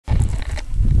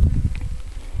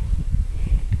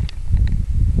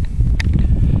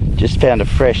Just found a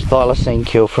fresh thylacine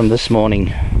kill from this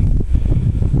morning.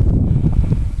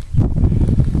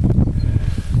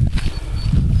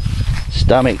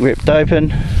 Stomach ripped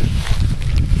open.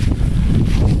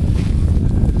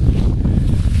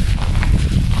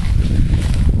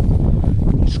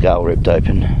 Skull ripped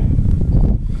open.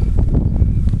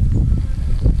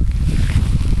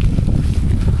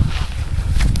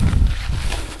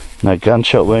 No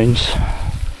gunshot wounds.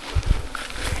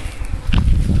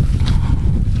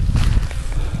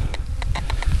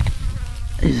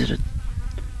 Is it a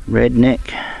red-neck?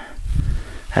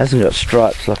 Hasn't got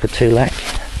stripes like a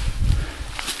Thylacine.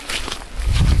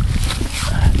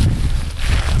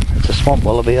 It's a swamp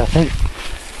wallaby, I think.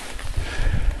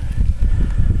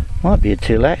 Might be a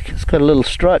Thylacine. It's got a little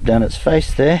stripe down its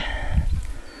face there.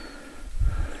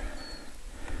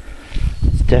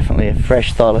 It's definitely a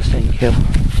fresh thylacine kill.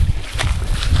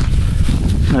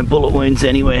 No bullet wounds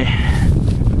anywhere.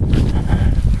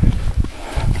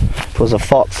 If it was a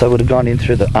fox, I would have gone in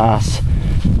through the arse.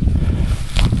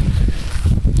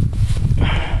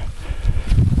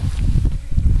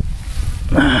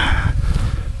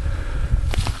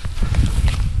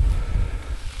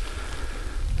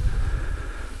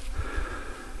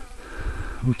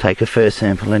 We'll take a fur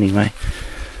sample anyway.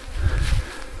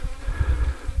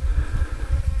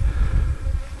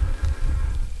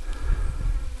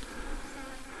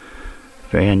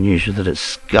 Very unusual that its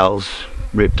skull's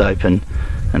ripped open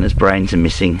and its brains are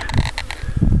missing,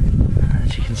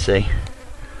 as you can see.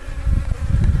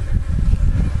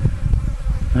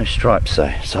 No stripes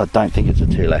though, so I don't think it's a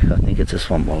Thylacine, I think it's a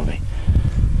swamp wallaby.